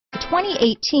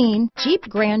2018 Jeep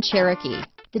Grand Cherokee.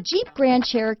 The Jeep Grand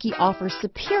Cherokee offers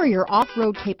superior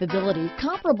off-road capability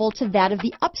comparable to that of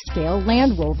the upscale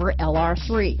Land Rover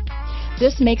LR3.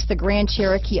 This makes the Grand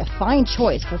Cherokee a fine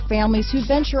choice for families who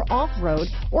venture off-road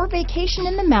or vacation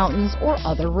in the mountains or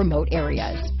other remote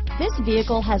areas. This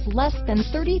vehicle has less than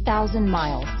 30,000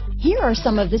 miles. Here are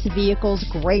some of this vehicle's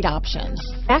great options: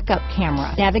 backup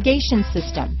camera, navigation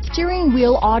system, steering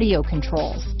wheel audio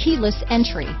controls, keyless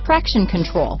entry, traction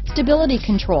control, stability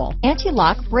control,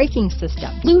 anti-lock braking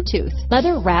system, Bluetooth,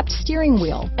 leather-wrapped steering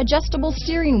wheel, adjustable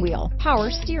steering wheel,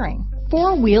 power steering,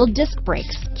 four-wheel disc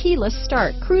brakes, keyless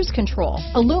start, cruise control,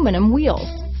 aluminum wheels,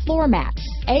 floor mats,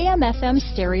 AM/FM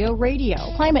stereo radio,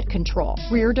 climate control,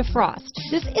 rear defrost.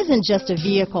 This isn't just a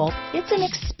vehicle, it's an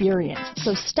experience.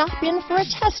 So stop in for a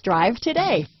test drive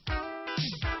today.